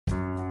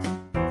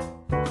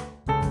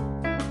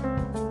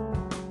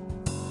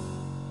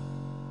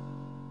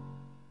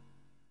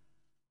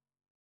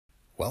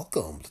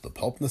Welcome to the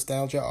Pulp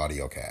Nostalgia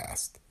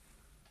Audiocast.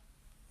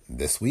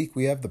 This week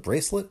we have The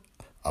Bracelet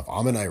of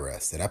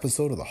Amun-Iris, an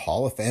episode of the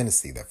Hall of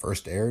Fantasy that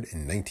first aired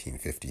in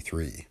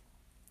 1953.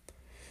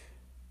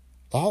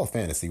 The Hall of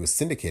Fantasy was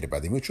syndicated by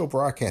the Mutual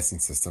Broadcasting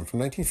System from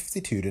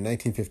 1952 to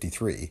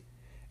 1953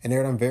 and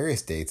aired on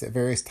various dates at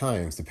various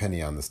times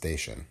depending on the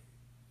station.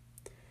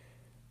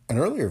 An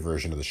earlier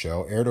version of the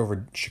show aired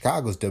over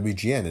Chicago's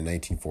WGN in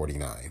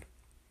 1949.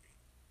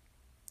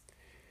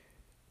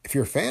 If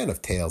you're a fan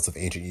of tales of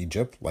ancient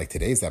Egypt, like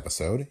today's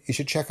episode, you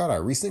should check out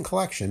our recent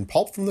collection,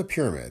 Pulp from the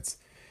Pyramids,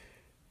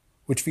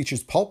 which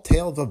features pulp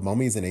tales of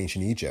mummies in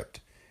ancient Egypt.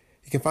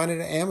 You can find it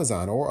at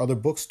Amazon or other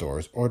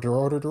bookstores, or to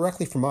order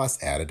directly from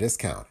us at a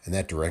discount, and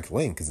that direct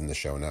link is in the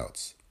show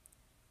notes.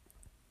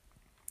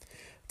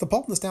 The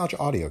Pulp Nostalgia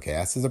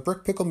Audiocast is a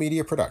Brick Pickle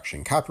Media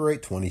production,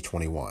 copyright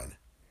 2021.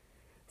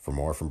 For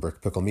more from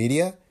Brick Pickle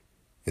Media,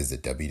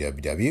 visit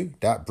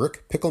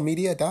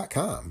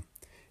www.brickpicklemedia.com.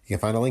 You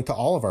can find a link to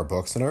all of our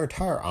books and our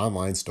entire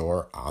online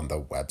store on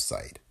the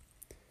website.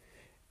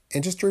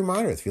 And just a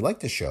reminder, if you like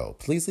the show,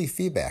 please leave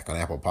feedback on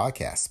Apple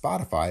Podcasts,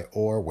 Spotify,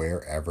 or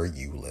wherever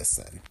you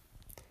listen.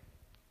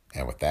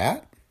 And with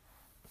that,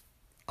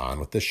 on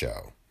with the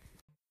show.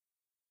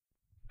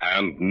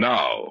 And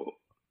now,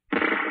 the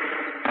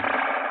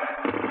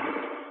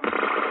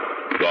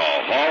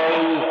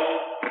Hall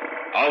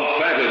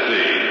of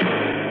Fantasy.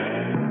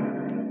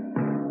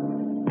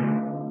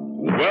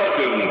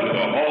 Welcome to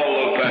the Hall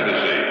of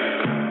Fantasy.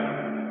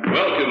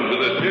 Welcome to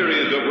the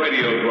series of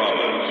radio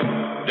dramas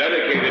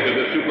dedicated to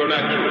the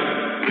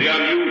supernatural, the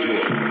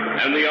unusual,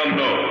 and the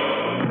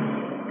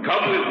unknown.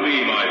 Come with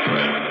me, my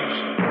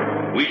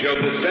friends. We shall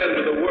descend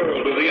to the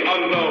world of the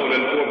unknown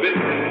and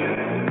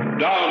forbidden,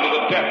 down to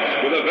the depths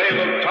where the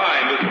veil of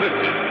time is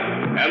lifted,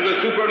 and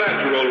the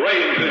supernatural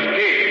reigns as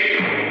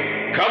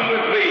king. Come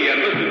with me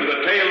and listen to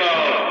the tale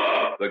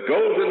of the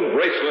Golden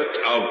Bracelet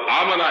of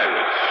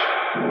Amun-Iris.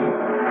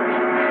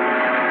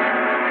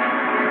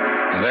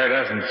 There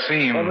doesn't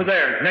seem... Over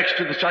there, next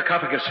to the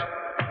sarcophagus.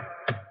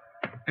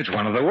 It's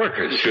one of the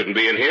workers. He shouldn't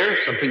be in here.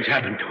 Something's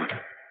happened to him.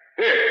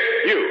 Here,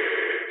 you.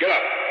 Get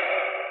up.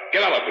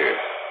 Get out of here.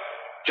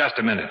 Just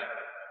a minute.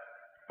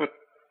 What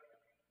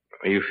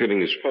are you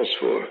feeling his pulse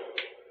for?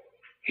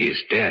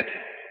 He's dead.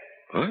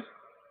 What?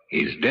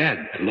 He's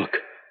dead. Look,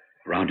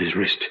 around his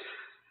wrist.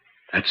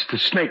 That's the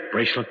snake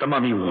bracelet the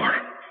mummy wore.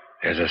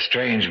 There's a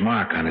strange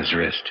mark on his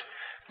wrist,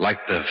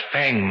 like the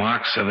fang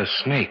marks of a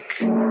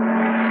snake.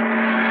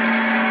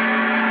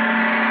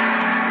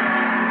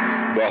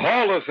 The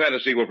Hall of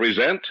Fantasy will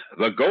present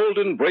The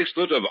Golden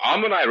Bracelet of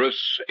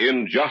Amun-Iris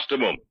in just a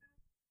moment.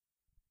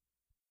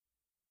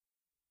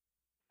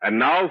 And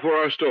now for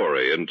our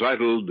story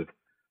entitled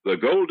The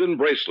Golden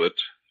Bracelet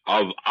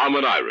of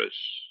Amun-Iris.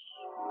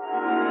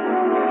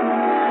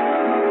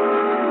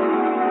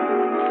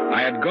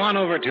 I had gone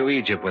over to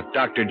Egypt with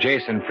Dr.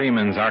 Jason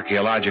Freeman's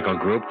archaeological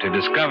group to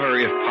discover,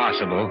 if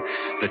possible,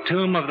 the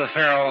tomb of the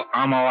pharaoh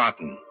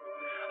Amun-Aten.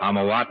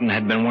 Amun-Aten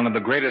had been one of the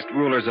greatest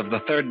rulers of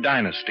the Third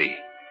Dynasty.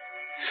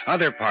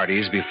 Other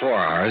parties before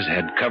ours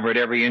had covered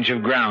every inch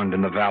of ground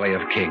in the Valley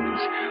of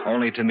Kings,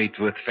 only to meet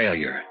with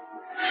failure.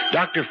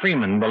 Dr.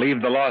 Freeman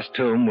believed the lost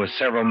tomb was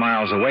several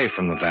miles away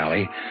from the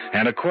valley,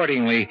 and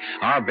accordingly,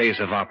 our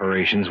base of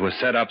operations was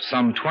set up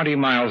some 20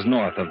 miles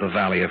north of the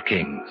Valley of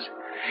Kings.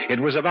 It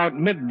was about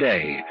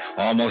midday,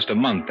 almost a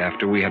month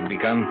after we had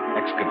begun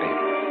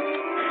excavating.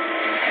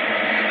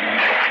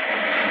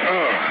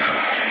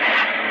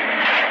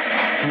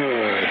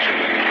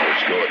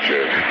 Let's go,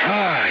 Chair.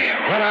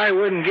 What I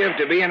wouldn't give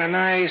to be in a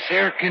nice,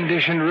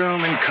 air-conditioned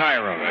room in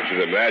Cairo. I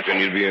should imagine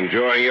you'd be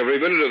enjoying every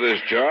minute of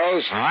this,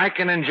 Charles. I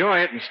can enjoy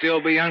it and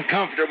still be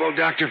uncomfortable,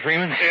 Dr.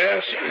 Freeman.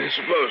 Yes, I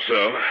suppose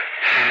so.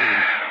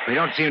 We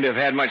don't seem to have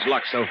had much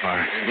luck so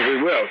far. But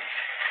we will.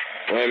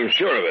 I'm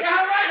sure of it.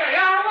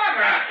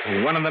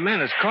 One of the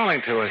men is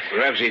calling to us.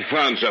 Perhaps he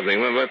found something.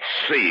 Well, let's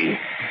see.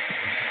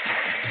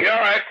 Yeah, all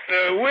right.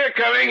 We're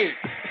coming.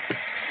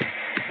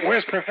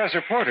 Where's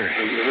Professor Porter?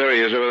 There he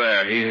is over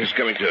there. He's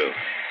coming too.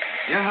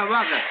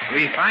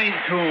 We find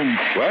tomb.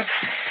 What?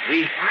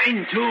 We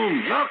find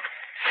tomb. Look.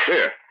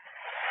 Here.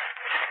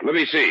 Let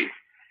me see.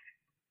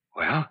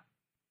 Well?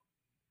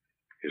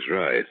 He's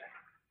right.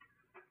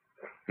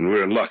 And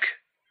we're in luck.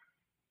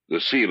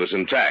 The seal is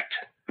intact.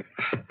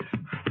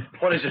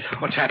 What is it?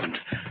 What's happened?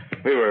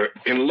 We were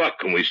in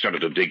luck when we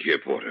started to dig here,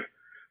 Porter.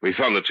 We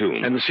found the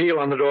tomb. And the seal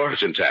on the door?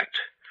 It's intact.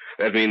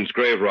 That means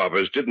grave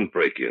robbers didn't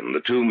break in. The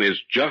tomb is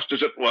just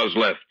as it was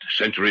left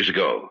centuries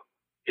ago.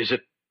 Is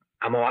it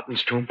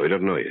Amun-Aten's tomb? We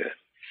don't know yet.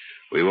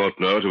 We won't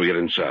know till we get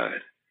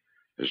inside.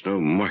 There's no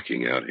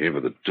marking out here by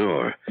the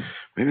door.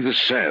 Maybe the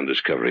sand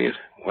is covering it.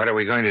 What are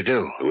we going to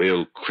do?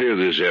 We'll clear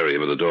this area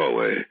by the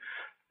doorway.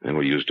 Then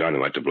we'll use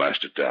dynamite to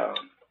blast it down.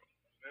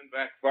 Men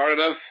back far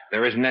enough?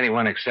 There isn't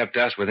anyone except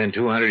us within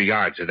 200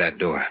 yards of that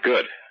door.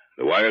 Good.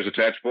 The wire's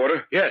attached,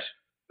 Porter? Yes.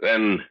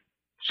 Then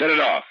set it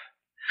off.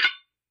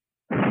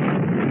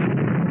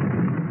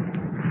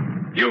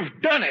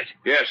 You've done it.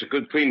 Yes, a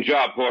good clean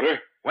job,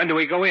 Porter. When do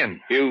we go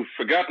in? You've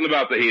forgotten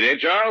about the heat, eh,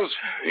 Charles?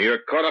 You're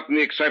caught up in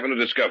the excitement of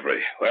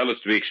discovery. Well,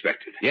 it's to be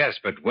expected. Yes,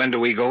 but when do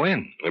we go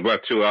in? In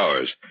about 2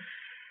 hours.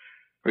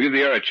 We'll give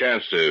the air a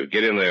chance to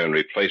get in there and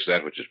replace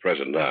that which is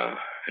present now.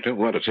 I don't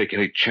want to take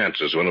any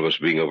chances, one of us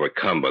being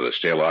overcome by the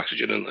stale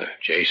oxygen in there.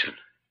 Jason.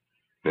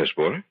 Yes,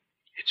 Porter?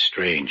 It's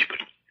strange, but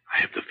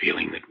I have the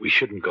feeling that we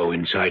shouldn't go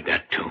inside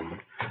that tomb.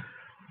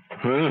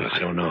 Huh? I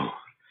don't know.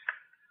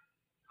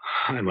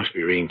 I must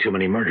be reading too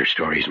many murder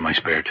stories in my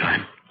spare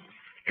time.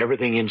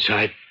 Everything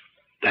inside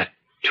that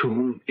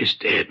tomb is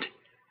dead.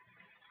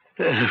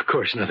 Of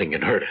course, nothing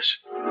can hurt us.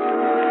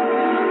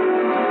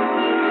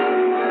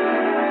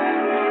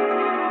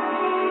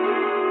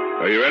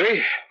 Are you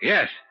ready?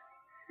 Yes.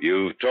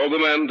 You've told the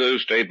men to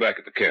stay back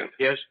at the camp.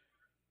 Yes?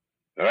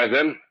 All right,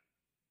 then.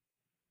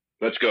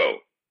 Let's go.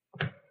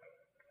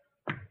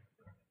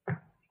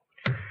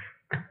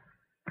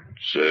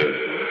 It's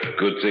a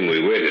good thing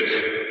we waited.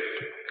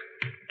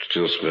 It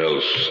still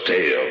smells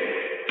stale,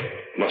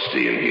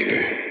 musty in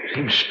here.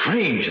 Seems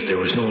strange that there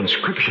was no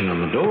inscription on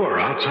the door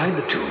outside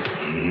the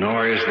tomb.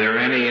 Nor is there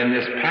any in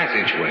this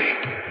passageway.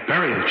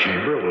 Burial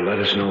chamber will let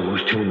us know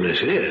whose tomb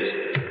this is.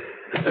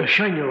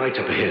 Shine your lights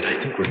up ahead.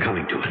 I think we're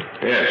coming to it.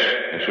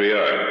 Yes, we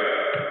are.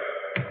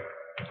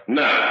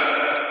 Now,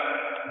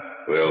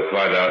 we'll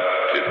find out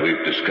if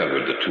we've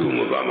discovered the tomb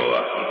of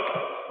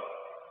Amun-Iris.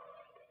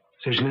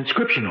 There's an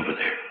inscription over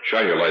there.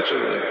 Shine your lights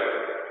over there.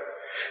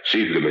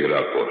 See if you can make it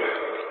out, Porter.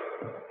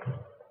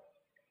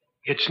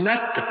 It's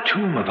not the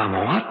tomb of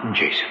Amun-Iris,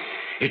 Jason.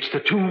 It's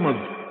the tomb of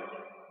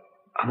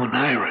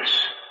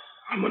Amun-Iris.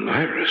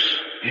 Amun-Iris?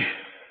 Yeah.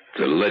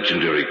 The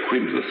legendary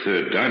queen of the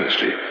Third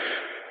Dynasty.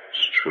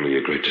 It's truly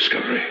a great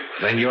discovery.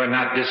 Then you're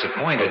not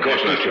disappointed. Of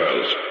course not,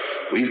 Charles.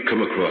 We've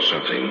come across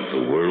something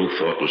the world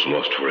thought was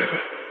lost forever.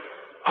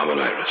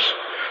 Amun-Iris,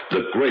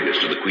 the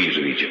greatest of the queens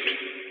of Egypt.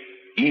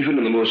 Even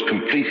in the most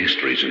complete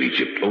histories of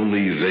Egypt,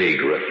 only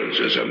vague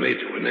references are made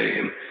to her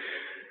name.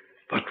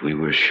 But we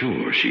were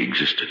sure she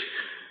existed.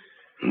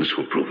 And this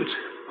will prove it.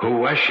 Who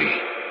was she?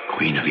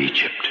 Queen of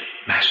Egypt,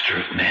 master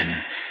of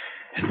men,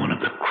 and one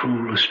of the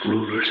cruelest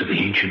rulers of the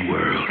ancient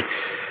world.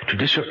 To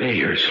disobey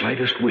her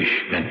slightest wish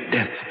meant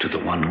death to the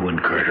one who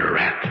incurred her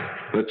wrath.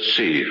 Let's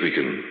see if we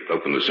can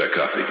open the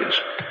sarcophagus.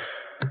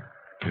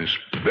 This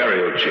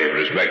burial chamber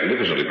is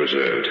magnificently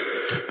preserved.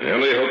 I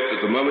only hope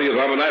that the mummy of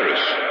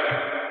Amun-Iris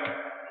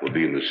will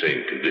be in the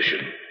same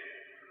condition.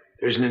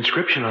 There's an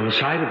inscription on the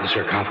side of the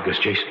sarcophagus,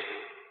 Jason.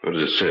 What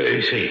does it say? Let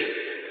me see.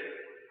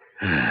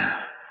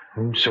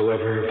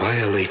 Whomsoever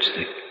violates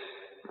the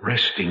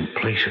resting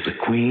place of the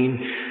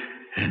queen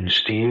and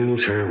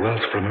steals her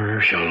wealth from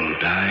her shall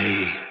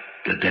die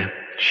the death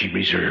she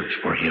reserves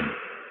for him.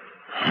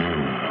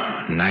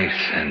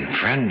 Nice and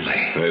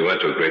friendly. They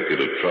went to a great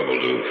deal of trouble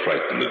to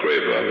frighten the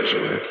grave robbers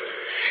away.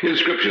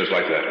 Inscriptions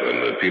like that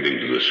one appealing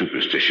to the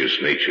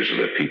superstitious natures of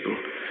their people.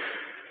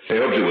 They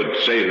hoped it would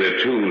save their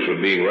tombs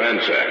from being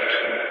ransacked.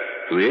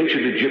 For the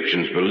ancient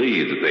Egyptians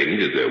believed that they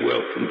needed their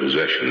wealth and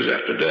possessions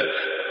after death.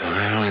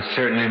 Well, it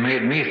certainly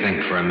made me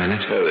think for a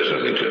minute. Oh, there's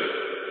nothing to it.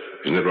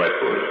 Isn't it right,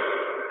 Boyd?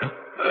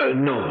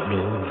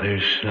 No,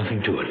 there's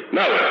nothing to it.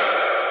 Now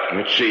then,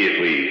 let's see if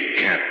we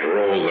can't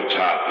roll the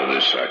top of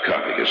this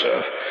sarcophagus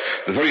off.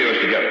 The three of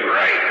us together.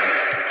 Right.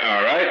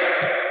 All right.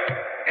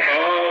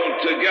 All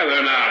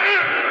together now.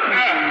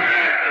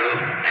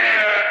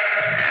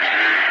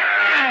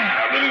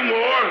 A little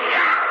more.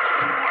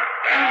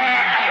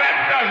 That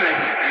does it.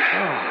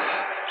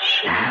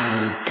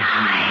 Shall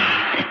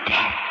die the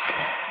death.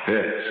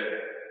 Yes.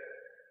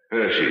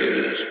 There she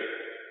is.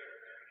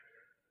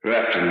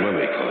 Wrapped in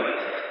mummy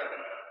cloth,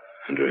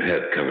 and her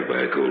head covered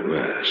by a gold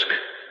mask.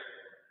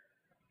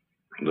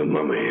 The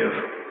mummy of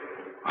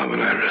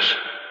Amun-Iris.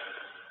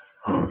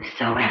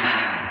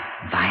 Whosoever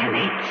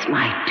violates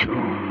my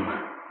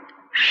tomb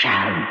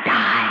shall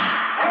die.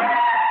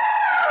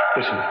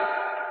 Listen,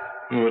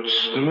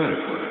 What's the matter,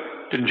 Porter?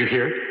 didn't you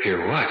hear it?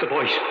 Hear what? The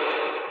voice.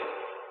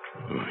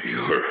 Oh,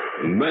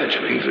 you're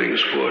imagining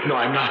things, Porter. No,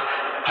 I'm not.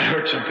 I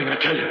heard something, I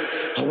tell you.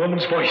 A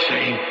woman's voice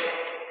saying,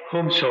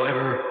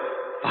 whomsoever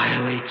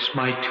violates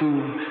my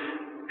tomb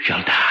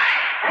shall die.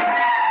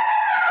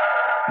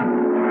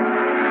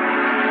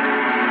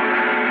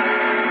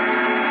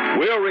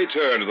 We'll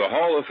return to the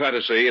Hall of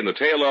Fantasy in the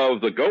tale of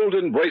the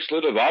Golden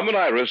Bracelet of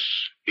Amun-Iris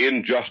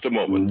in just a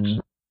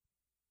moment.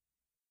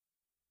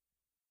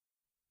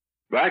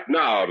 Back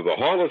now to the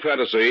Hall of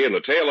Fantasy in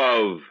the tale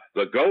of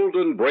the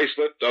Golden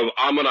Bracelet of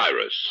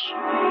Amun-Iris.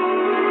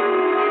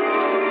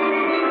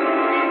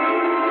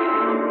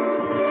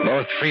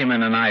 Both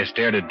Freeman and I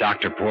stared at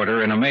Dr.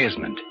 Porter in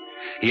amazement.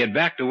 He had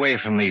backed away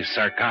from the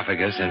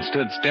sarcophagus and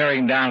stood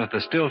staring down at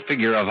the still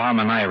figure of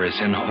Amun-Iris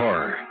in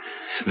horror.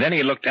 Then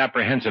he looked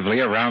apprehensively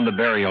around the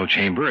burial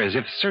chamber as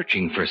if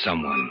searching for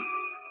someone.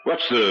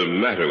 What's the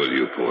matter with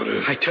you,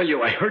 Porter? I tell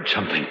you, I heard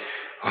something.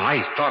 Well,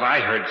 I thought I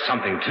heard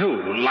something,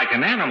 too, like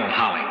an animal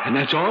howling. And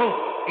that's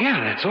all? Yeah,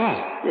 that's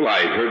all. Well,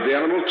 I heard the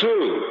animal,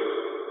 too.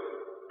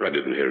 But I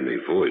didn't hear any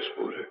voice,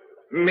 Porter.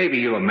 Maybe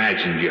you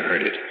imagined you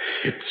heard it.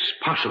 It's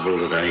possible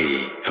that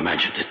I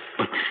imagined it,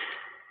 but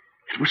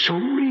it was so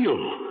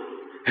real,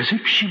 as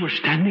if she were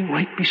standing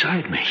right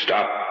beside me.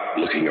 Stop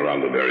looking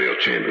around the burial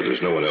chamber.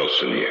 There's no one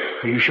else in here.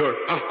 Are you sure?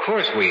 Of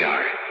course we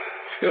are.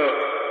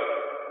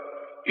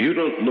 You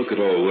don't look at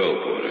all well,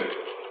 Porter.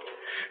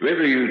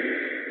 Maybe you'd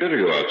better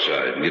go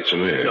outside and get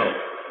some air.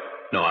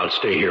 No, I'll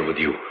stay here with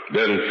you.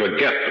 Then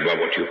forget about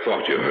what you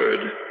thought you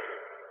heard.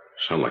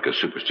 Sound like a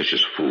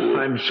superstitious fool.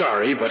 I'm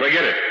sorry, but...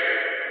 Forget it.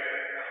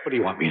 What do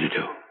you want me to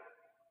do?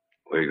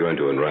 We're going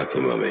to unwrap the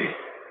mummy.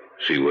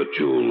 See what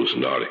jewels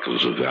and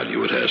articles of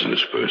value it has in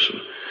its person.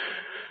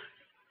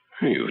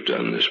 You've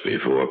done this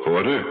before,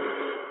 Porter.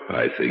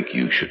 I think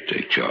you should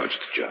take charge of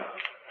the job.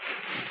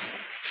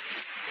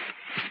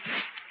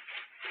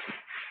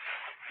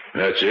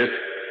 That's it.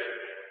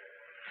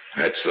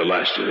 That's the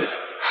last of it.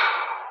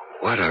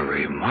 What a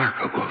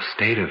remarkable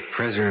state of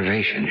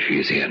preservation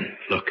she's in.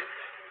 Look,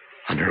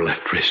 on her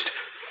left wrist.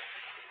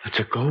 That's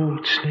a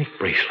gold snake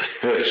bracelet.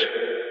 Yes,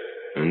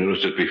 I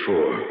noticed it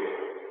before.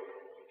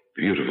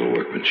 Beautiful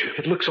workmanship.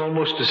 It looks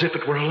almost as if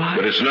it were alive.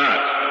 But it's not.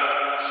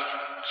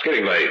 It's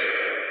getting late.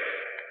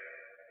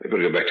 We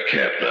better go back to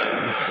camp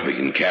now. We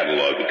can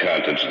catalog the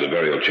contents of the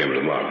burial chamber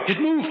tomorrow. It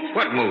moved.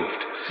 What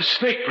moved? The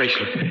snake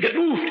bracelet. It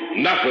moved.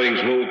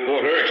 Nothing's moved,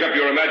 Porter, except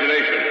your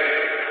imagination.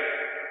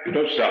 You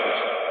don't stop it.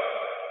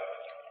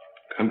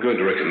 I'm going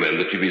to recommend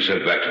that you be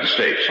sent back to the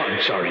States.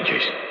 I'm sorry,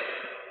 Jason.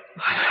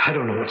 I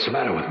don't know what's the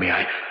matter with me.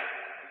 I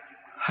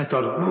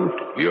thought it moved.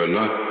 You're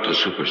not a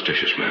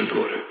superstitious man,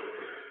 Porter.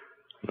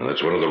 Now,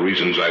 that's one of the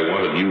reasons I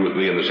wanted you with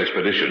me in this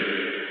expedition.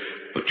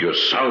 But you're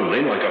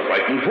sounding like a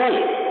frightened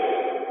fool.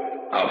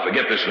 I'll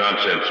forget this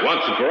nonsense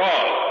once and for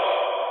all.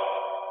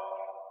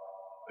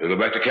 We'll go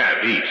back to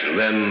camp, eat, and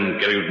then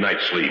get a good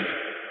night's sleep.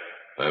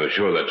 I'm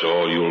sure that's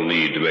all you'll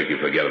need to make you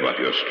forget about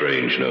your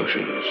strange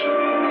notions.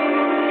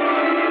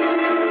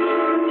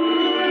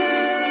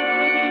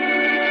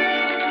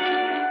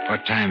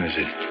 What time is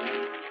it?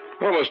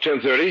 Almost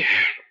 10:30.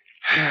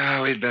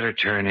 We'd better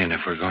turn in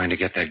if we're going to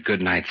get that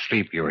good night's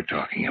sleep you were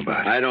talking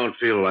about. I don't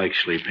feel like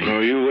sleeping.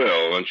 Oh, you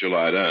will once you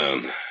lie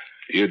down.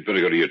 You'd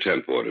better go to your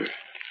tent, Porter.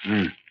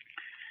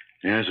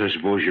 Yes, I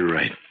suppose you're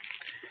right.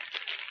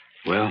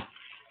 Well,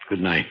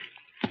 good night.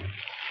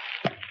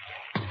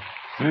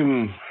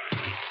 I'm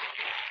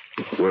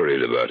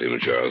worried about him,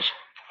 Charles.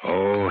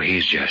 Oh,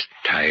 he's just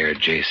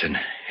tired, Jason.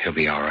 He'll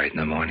be all right in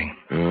the morning.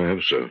 I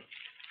hope so.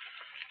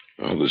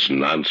 All this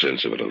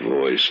nonsense about a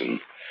voice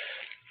and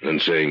then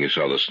saying you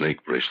saw the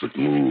snake bracelet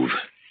move.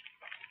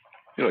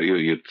 You know,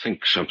 you'd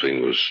think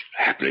something was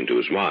happening to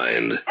his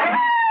mind.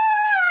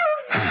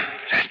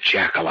 That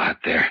jackal out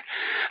there.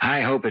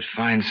 I hope it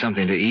finds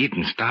something to eat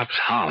and stops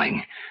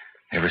howling.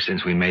 Ever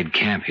since we made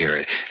camp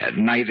here, at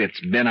night it's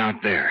been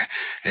out there,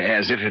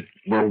 as if it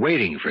were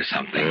waiting for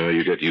something.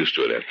 You get used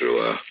to it after a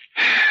while.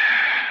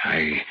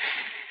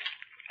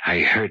 I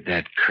heard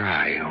that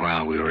cry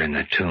while we were in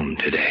the tomb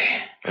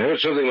today. I heard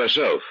something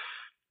myself.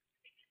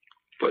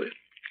 But it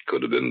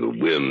could have been the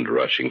wind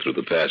rushing through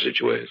the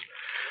passageways.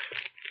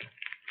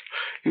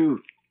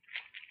 You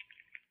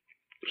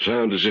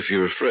sound as if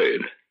you're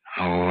afraid.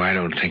 Oh, I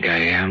don't think I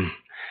am.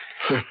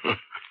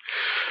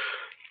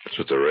 That's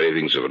what the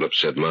ravings of an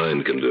upset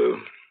mind can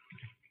do.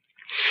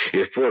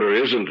 If Porter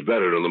isn't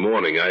better in the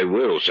morning, I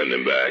will send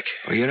him back.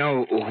 Well, you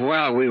know,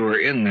 while we were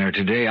in there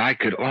today, I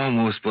could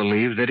almost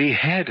believe that he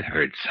had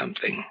heard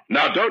something.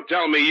 Now, don't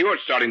tell me you're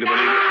starting to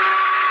believe it.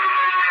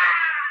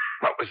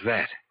 What was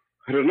that?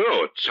 I don't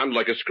know. It sounded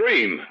like a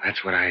scream.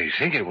 That's what I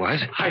think it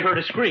was. I heard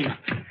a scream.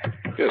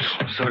 Yes.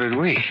 So did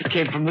we. It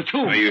came from the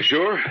tomb. Are you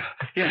sure?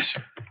 Yes.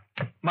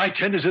 My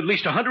tent is at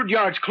least 100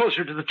 yards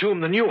closer to the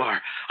tomb than you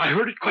are. I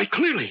heard it quite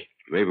clearly.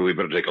 Maybe we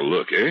better take a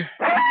look, eh?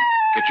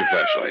 Get your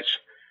flashlights.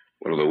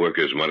 One of the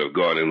workers might have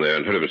gone in there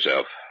and hurt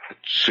himself.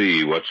 Let's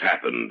see what's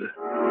happened.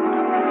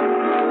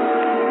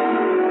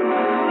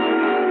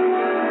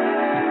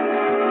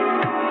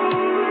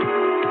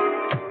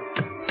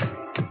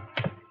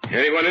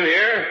 Anyone in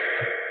here?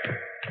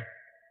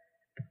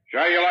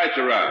 Shine your lights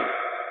around.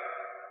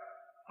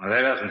 Well,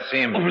 that doesn't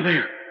seem... Over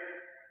there.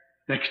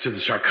 Next to the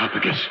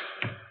sarcophagus.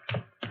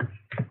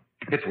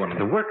 It's one of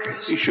the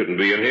workers. He shouldn't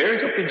be in here.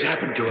 Something's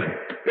happened to him.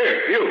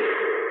 Here, you.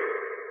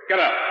 Get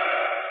up.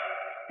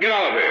 Get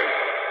out of here.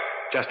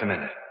 Just a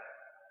minute.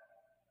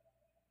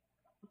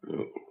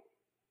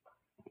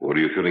 What are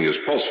you feeling his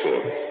pulse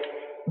for?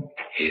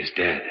 He's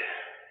dead.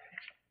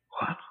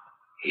 What?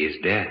 He's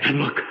dead. And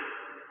look.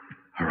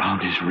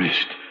 Around his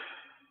wrist.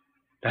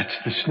 That's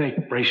the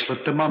snake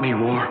bracelet the mummy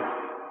wore.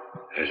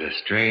 There's a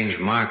strange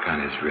mark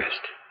on his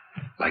wrist,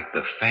 like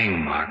the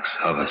fang marks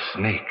of a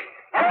snake.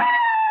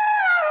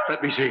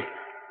 Let me see.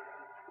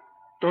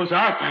 Those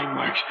are fang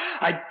marks.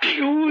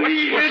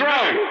 What's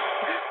wrong?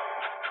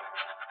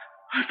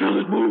 I felt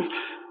it move.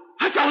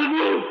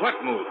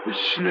 What move? The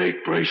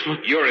snake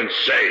bracelet. You're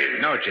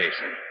insane. No,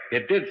 Jason.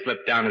 It did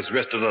slip down his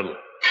wrist a little.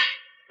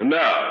 And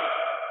now,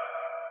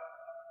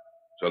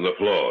 it's on the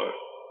floor.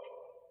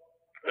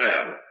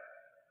 Well,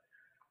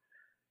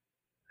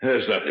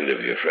 there's nothing to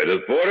be afraid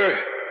of, Porter.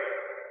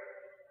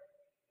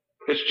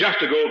 It's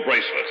just a gold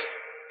bracelet.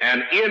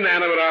 An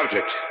inanimate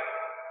object.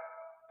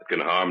 that can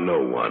harm no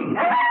one.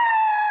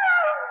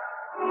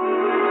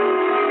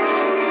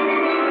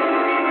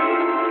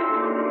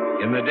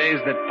 In the days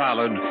that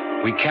followed,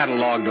 we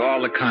cataloged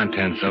all the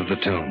contents of the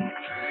tomb.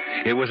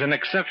 It was an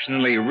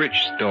exceptionally rich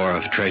store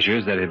of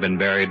treasures that had been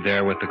buried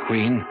there with the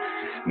Queen.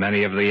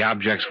 Many of the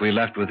objects we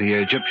left with the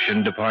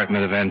Egyptian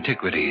Department of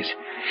Antiquities.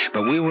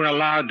 But we were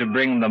allowed to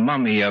bring the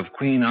mummy of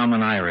Queen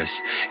Amun-Iris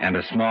and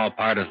a small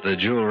part of the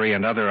jewelry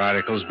and other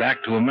articles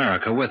back to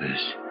America with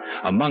us.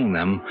 Among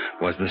them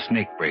was the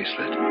snake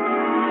bracelet.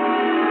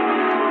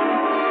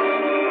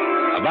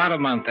 About a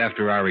month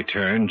after our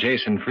return,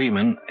 Jason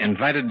Freeman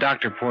invited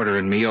Dr. Porter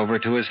and me over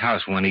to his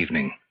house one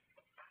evening.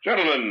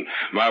 Gentlemen,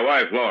 my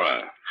wife,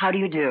 Laura. How do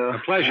you do? A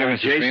pleasure,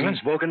 Mr. Freeman. Jason's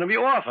spoken of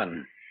you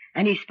often.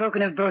 And he's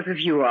spoken of both of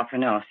you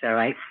often also.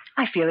 I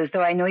feel as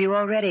though I know you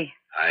already.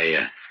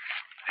 I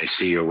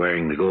see you're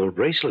wearing the gold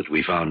bracelet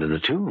we found in the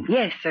tomb.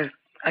 Yes,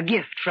 a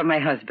gift from my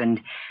husband.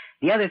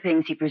 The other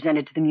things he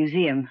presented to the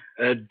museum.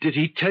 Did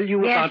he tell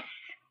you Yes. about...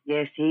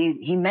 Yes,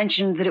 he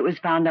mentioned that it was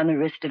found on the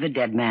wrist of a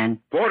dead man.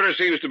 Porter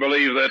seems to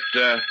believe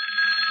that,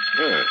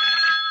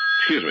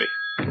 excuse me.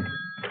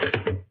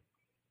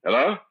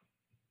 Hello?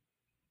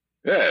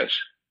 Yes.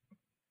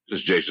 This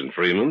is Jason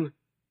Freeman.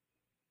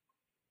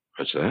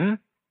 What's that?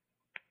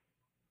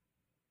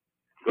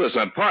 Well, it's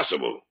not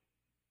possible.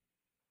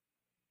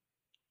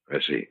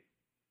 I see.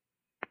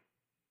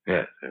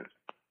 Yeah.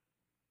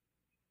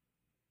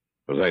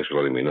 Well, thanks for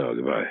letting me know.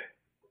 Goodbye.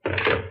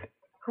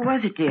 Who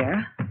was it,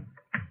 dear?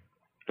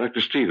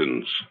 Dr.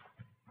 Stevens.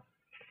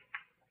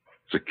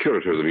 The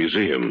curator of the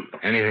museum.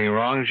 Anything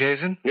wrong,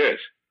 Jason? Yes.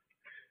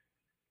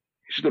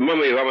 He said the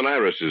mummy of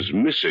Amun-Iris is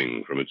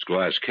missing from its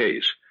glass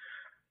case.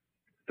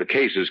 The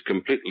case is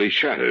completely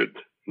shattered,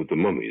 but the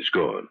mummy's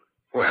gone.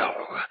 Well,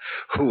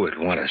 who would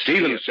want to see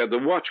Stevens it? said the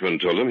watchman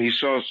told him he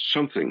saw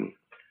something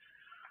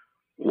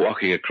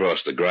walking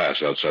across the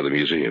grass outside the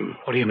museum.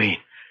 What do you mean?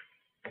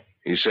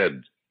 He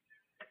said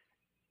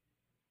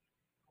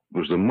it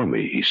was the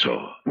mummy he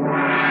saw.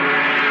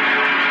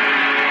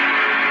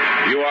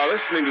 You are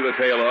listening to the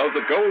tale of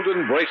the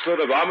Golden Bracelet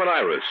of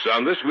Amun-Iris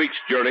on this week's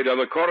journey down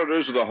the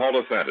corridors of the Hall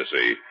of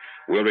Fantasy.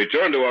 We'll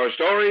return to our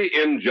story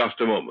in just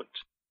a moment.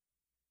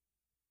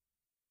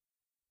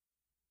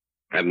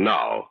 And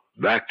now,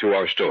 back to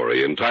our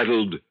story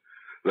entitled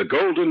The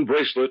Golden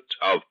Bracelet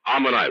of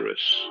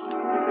Amun-Iris.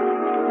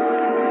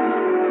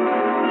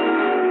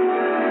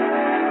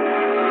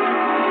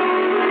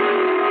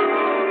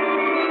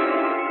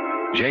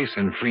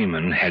 Jason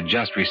Freeman had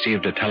just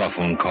received a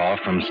telephone call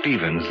from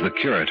Stevens, the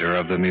curator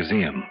of the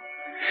museum.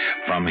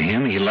 From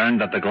him, he learned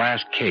that the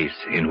glass case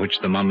in which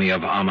the mummy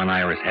of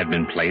Amun-Iris had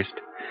been placed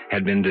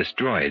had been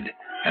destroyed,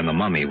 and the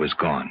mummy was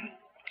gone.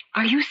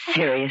 Are you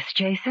serious,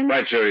 Jason?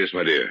 Quite serious,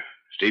 my dear.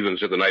 Stevens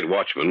said the night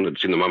watchman had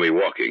seen the mummy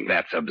walking.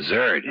 That's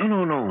absurd.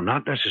 No,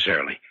 not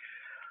necessarily.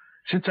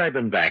 Since I've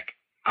been back,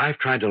 I've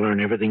tried to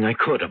learn everything I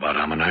could about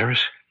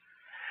Amun-Iris.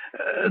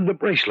 The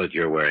bracelet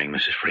you're wearing,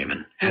 Mrs.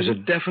 Freeman, has a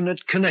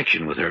definite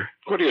connection with her.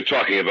 What are you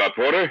talking about,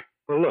 Porter?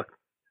 Well, look,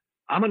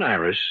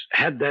 Amun-Iris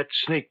had that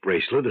snake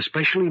bracelet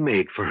especially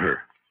made for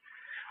her.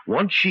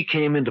 Once she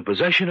came into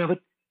possession of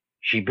it,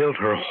 she built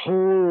her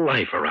whole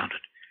life around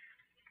it.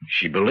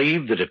 She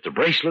believed that if the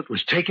bracelet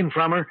was taken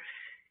from her,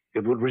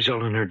 it would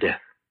result in her death.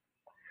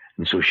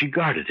 And so she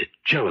guarded it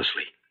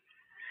jealously.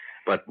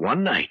 But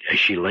one night, as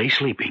she lay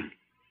sleeping,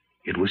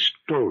 it was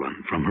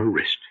stolen from her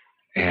wrist.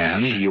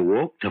 And? She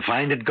awoke to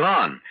find it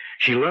gone.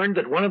 She learned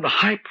that one of the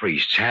high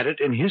priests had it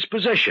in his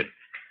possession.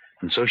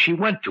 And so she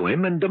went to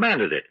him and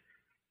demanded it.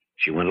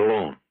 She went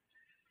alone.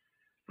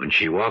 When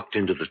she walked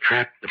into the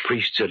trap the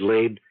priests had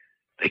laid,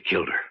 they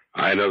killed her.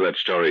 I know that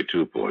story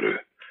too,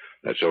 Porter.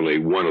 That's only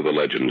one of the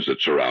legends that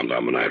surround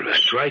Amun-Iris.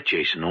 That's right,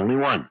 Jason, only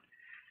one.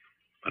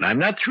 But I'm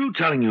not through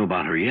telling you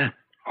about her yet.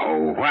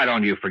 Oh, why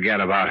don't you forget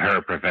about her,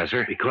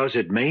 Professor? Because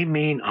it may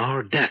mean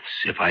our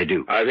deaths if I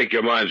do. I think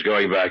your mind's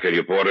going back on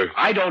you, Porter.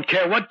 I don't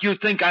care what you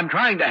think. I'm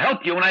trying to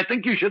help you, and I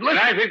think you should listen.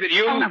 And I think that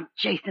you... Oh, no,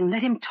 Jason,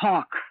 let him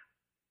talk.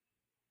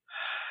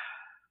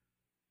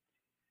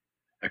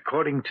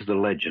 According to the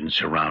legend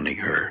surrounding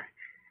her,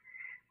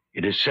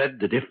 it is said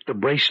that if the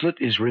bracelet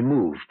is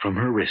removed from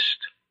her wrist,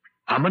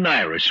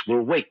 Amun-Iris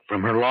will wake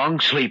from her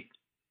long sleep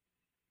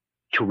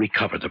to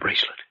recover the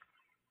bracelet.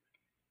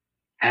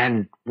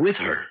 And with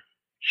her,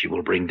 she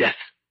will bring death.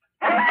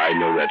 I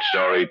know that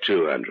story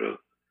too, Andrew.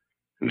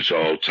 And it's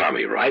all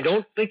Tommy, right? I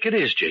don't think it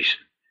is, Jason.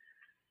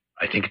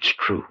 I think it's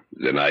true.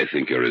 Then I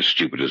think you're as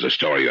stupid as the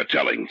story you're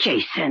telling.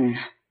 Jason.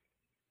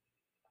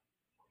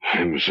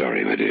 I'm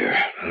sorry, my dear.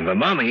 The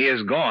mummy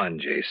is gone,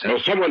 Jason. Well,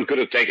 someone could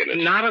have taken it.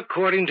 Not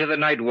according to the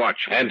night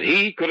watchman. And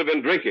he could have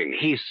been drinking.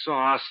 He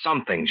saw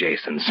something,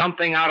 Jason.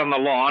 Something out on the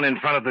lawn in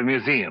front of the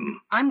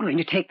museum. I'm going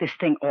to take this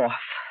thing off.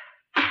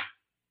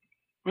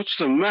 What's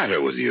the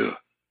matter with you?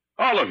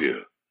 All of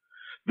you.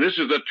 This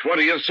is the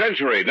 20th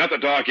century, not the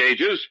Dark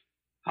Ages.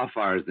 How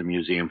far is the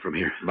museum from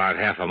here? About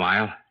half a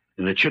mile.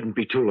 And it shouldn't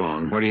be too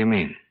long. What do you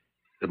mean?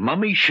 The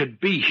mummy should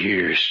be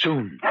here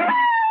soon.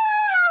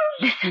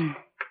 Listen.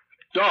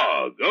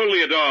 Dog.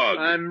 Only a dog.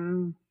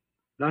 I'm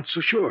not so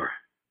sure.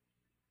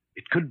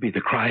 It could be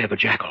the cry of a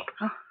jackal.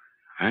 Oh.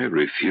 I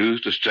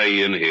refuse to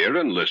stay in here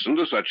and listen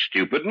to such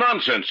stupid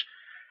nonsense.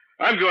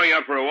 I'm going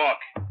out for a walk.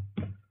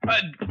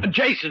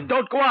 Jason,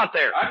 don't go out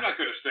there. I'm not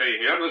going to stay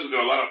here and listen to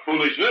a lot of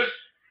foolishness.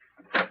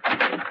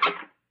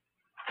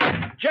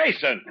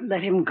 Jason!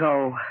 Let him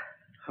go.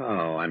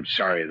 Oh, I'm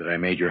sorry that I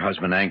made your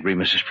husband angry,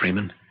 Mrs.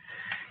 Freeman.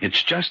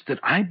 It's just that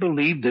I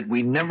believe that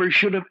we never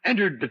should have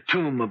entered the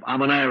tomb of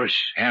Amun-Iris.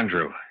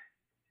 Andrew.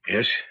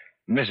 Yes?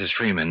 Mrs.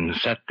 Freeman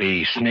set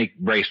the snake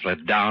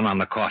bracelet down on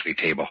the coffee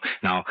table.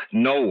 Now,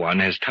 no one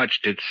has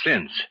touched it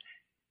since.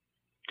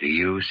 Do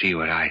you see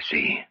what I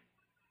see?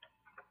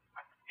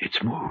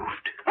 It's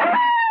moved.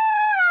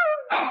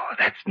 Oh,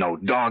 that's no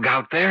dog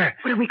out there.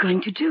 What are we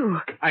going to do?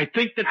 I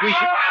think that we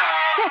should...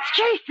 That's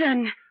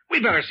Jason. We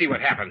better see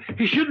what happened.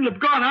 He shouldn't have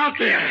gone out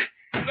there.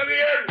 Let me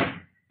in.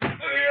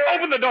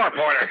 Open the door,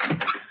 Porter.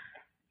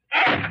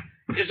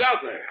 It's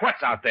out there.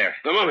 What's out there?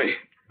 The mummy.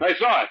 I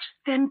saw it.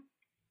 Then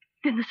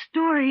the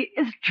story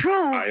is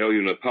true. I owe you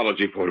an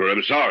apology, Porter.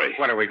 I'm sorry.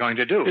 What are we going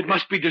to do? It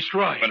must be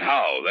destroyed. But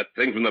how? That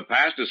thing from the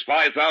past is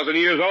 5,000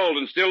 years old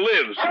and still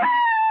lives.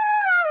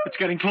 It's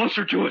getting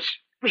closer to us.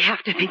 We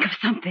have to think of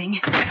something.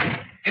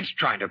 It's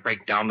trying to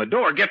break down the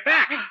door. Get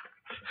back.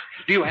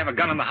 Do you have a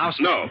gun in the house?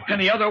 No.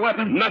 Any other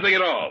weapon? Nothing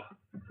at all.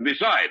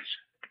 Besides,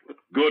 what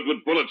good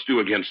would bullets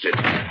do against it?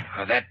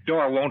 That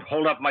door won't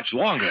hold up much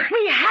longer.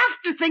 We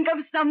have to think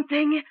of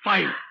something.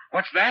 Fire.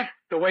 What's that?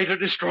 The way to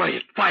destroy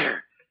it.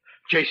 Fire.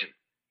 Jason,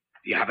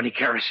 do you have any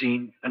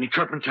kerosene, any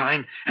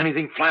turpentine,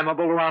 anything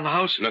flammable around the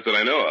house? Not that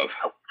I know of.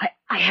 Oh,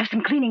 I have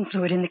some cleaning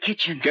fluid in the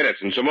kitchen. Get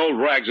it, and some old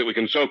rags that we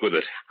can soak with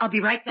it. I'll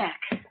be right back.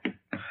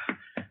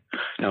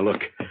 Now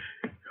look,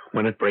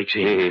 when it breaks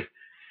in,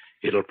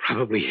 it'll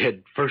probably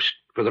head first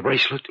for the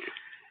bracelet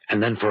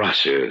and then for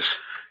us. Yes.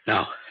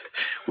 Now,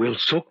 we'll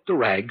soak the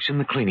rags in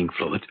the cleaning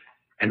fluid,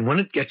 and when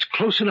it gets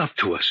close enough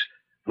to us,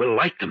 we'll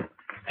light them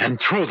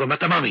and throw them at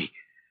the mummy.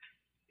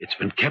 It's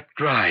been kept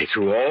dry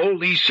through all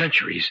these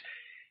centuries.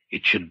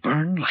 It should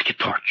burn like a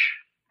torch.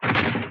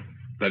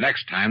 The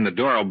next time, the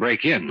door will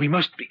break in. We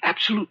must be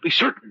absolutely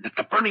certain that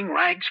the burning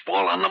rags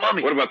fall on the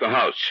mummy. What about the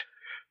house?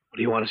 What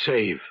do you want to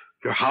save?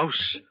 Your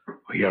house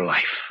or your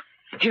life?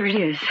 Here it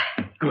is.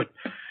 Good.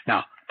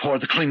 Now, pour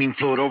the cleaning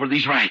fluid over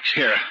these rags.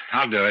 Here,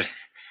 I'll do it.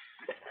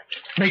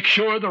 Make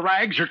sure the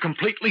rags are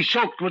completely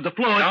soaked with the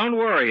fluid. Don't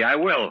worry, I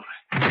will.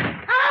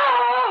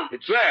 Oh!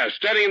 It's there,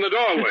 standing in the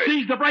doorway.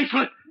 Seize the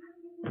bracelet.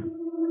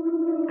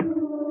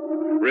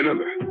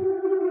 Remember,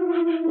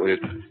 when it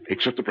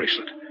picks up the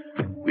bracelet,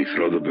 we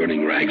throw the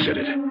burning rags at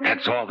it.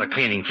 That's all the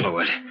cleaning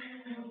fluid.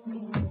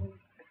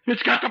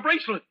 It's got the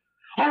bracelet.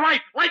 All right,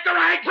 light the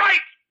rags.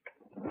 Right!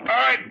 All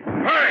right,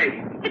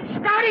 hurry! It's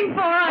starting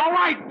for us. All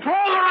right,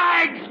 throw the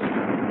rags.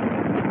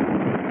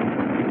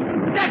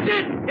 That's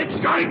it. It's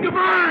starting to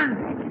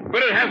burn.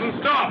 But it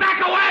hasn't stopped. Back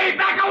away!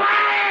 Back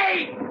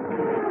away!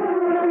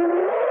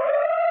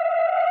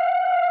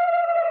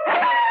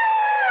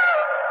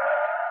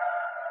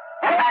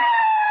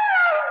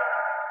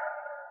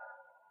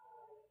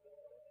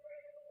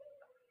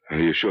 Are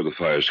you sure the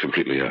fire's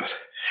completely out?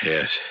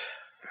 Yes.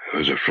 I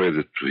was afraid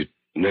that we'd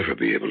never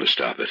be able to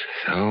stop it.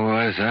 So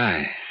was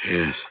I.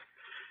 Yes.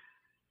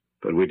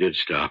 But we did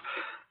stop.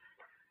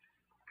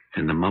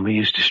 And the mummy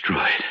is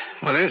destroyed.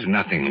 Well, there's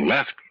nothing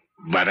left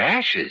but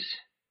ashes.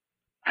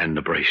 And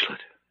the bracelet.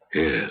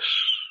 Yes,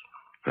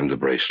 and the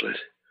bracelet.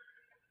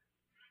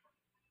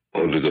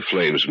 Only the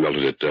flames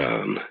melted it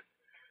down,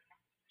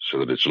 so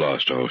that it's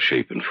lost all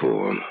shape and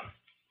form.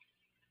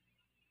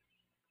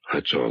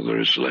 That's all there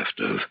is left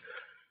of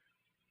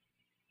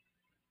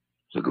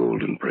the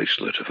golden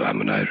bracelet of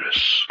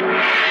Amun-Iris.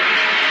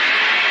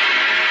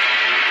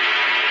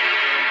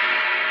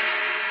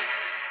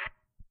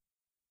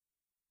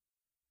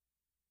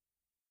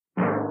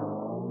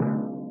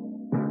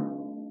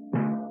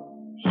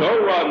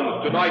 So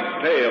runs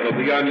tonight's tale of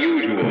the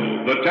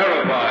unusual, the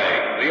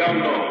terrifying, the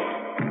unknown.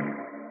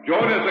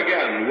 Join us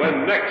again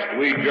when next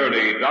we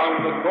journey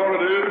down the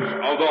corridors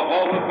of the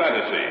Hall of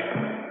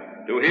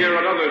Fantasy to hear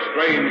another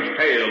strange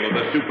tale of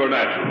the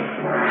supernatural.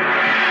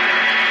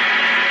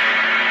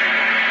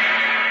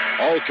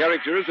 All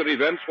characters and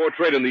events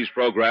portrayed in these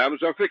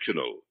programs are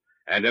fictional,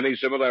 and any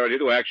similarity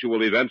to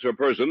actual events or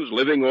persons,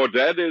 living or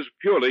dead, is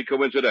purely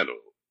coincidental.